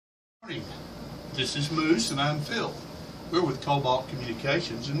morning. This is Moose and I'm Phil. We're with Cobalt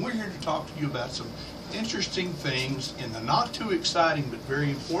Communications and we're here to talk to you about some interesting things in the not too exciting but very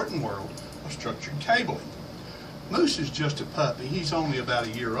important world of structured cabling. Moose is just a puppy. He's only about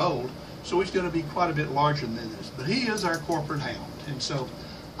a year old, so he's going to be quite a bit larger than this, but he is our corporate hound. And so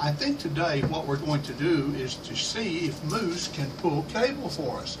I think today what we're going to do is to see if Moose can pull cable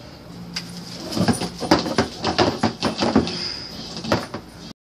for us.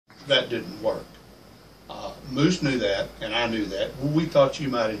 That didn't work. Moose knew that, and I knew that. Well, we thought you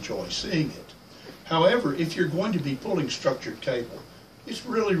might enjoy seeing it. However, if you're going to be pulling structured cable, it's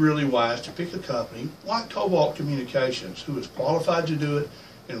really wise to pick a company like Cobalt Communications, who is qualified to do it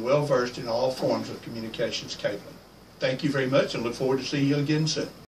and well versed in all forms of communications cabling. Thank you very much and look forward to seeing you again soon.